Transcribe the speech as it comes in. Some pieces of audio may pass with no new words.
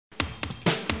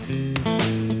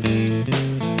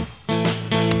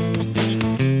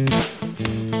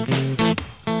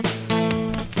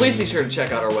Please be sure to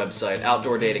check out our website,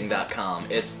 outdoordating.com.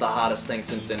 It's the hottest thing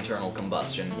since internal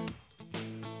combustion.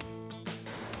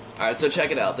 Alright, so check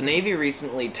it out. The Navy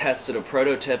recently tested a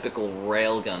prototypical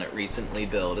railgun it recently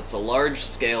built. It's a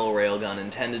large-scale railgun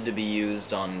intended to be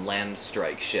used on land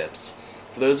strike ships.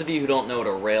 For those of you who don't know what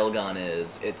a railgun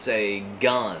is, it's a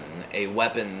gun, a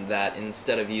weapon that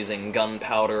instead of using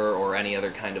gunpowder or any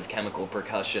other kind of chemical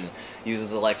percussion,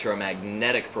 uses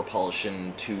electromagnetic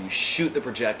propulsion to shoot the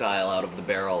projectile out of the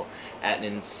barrel at an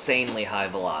insanely high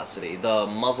velocity. The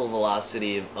muzzle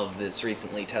velocity of this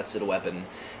recently tested weapon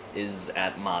is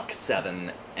at Mach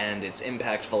 7, and its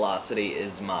impact velocity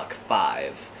is Mach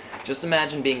 5. Just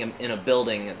imagine being in a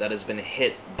building that has been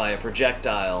hit by a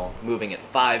projectile moving at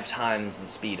 5 times the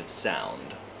speed of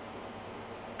sound.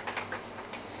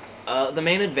 The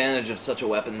main advantage of such a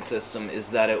weapon system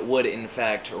is that it would in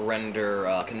fact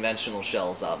render conventional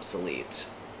shells obsolete.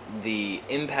 The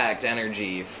impact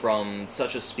energy from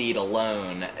such a speed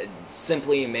alone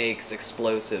simply makes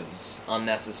explosives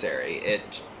unnecessary.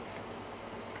 It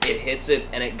hits it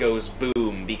and it goes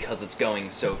boom because it's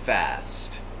going so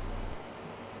fast.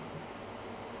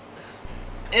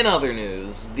 In other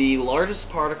news, the largest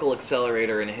particle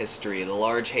accelerator in history, the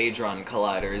Large Hadron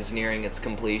Collider, is nearing its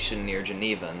completion near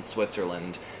Geneva in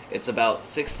Switzerland. It's about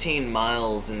 16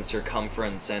 miles in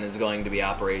circumference and is going to be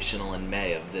operational in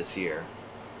May of this year.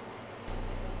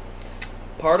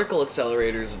 Particle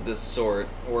accelerators of this sort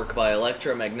work by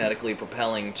electromagnetically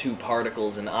propelling two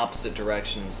particles in opposite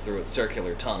directions through a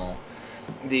circular tunnel.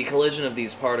 The collision of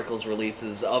these particles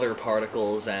releases other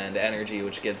particles and energy,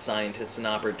 which gives scientists an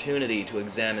opportunity to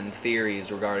examine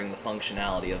theories regarding the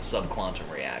functionality of subquantum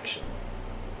reaction.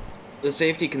 The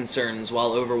safety concerns,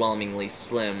 while overwhelmingly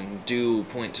slim, do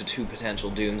point to two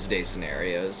potential doomsday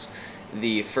scenarios.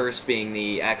 The first being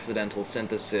the accidental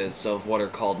synthesis of what are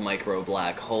called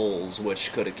micro-black holes,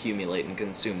 which could accumulate and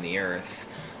consume the Earth.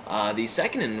 The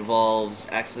second involves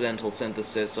accidental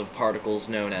synthesis of particles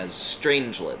known as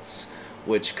strangelets,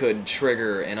 which could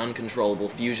trigger an uncontrollable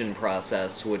fusion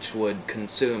process which would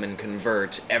consume and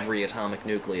convert every atomic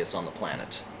nucleus on the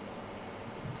planet.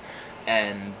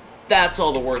 And that's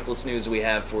all the worthless news we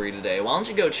have for you today. Why don't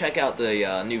you go check out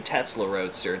the new Tesla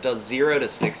Roadster. It does 0 to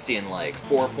 60 in like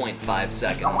 4.5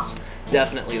 seconds.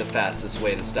 Definitely the fastest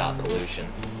way to stop pollution.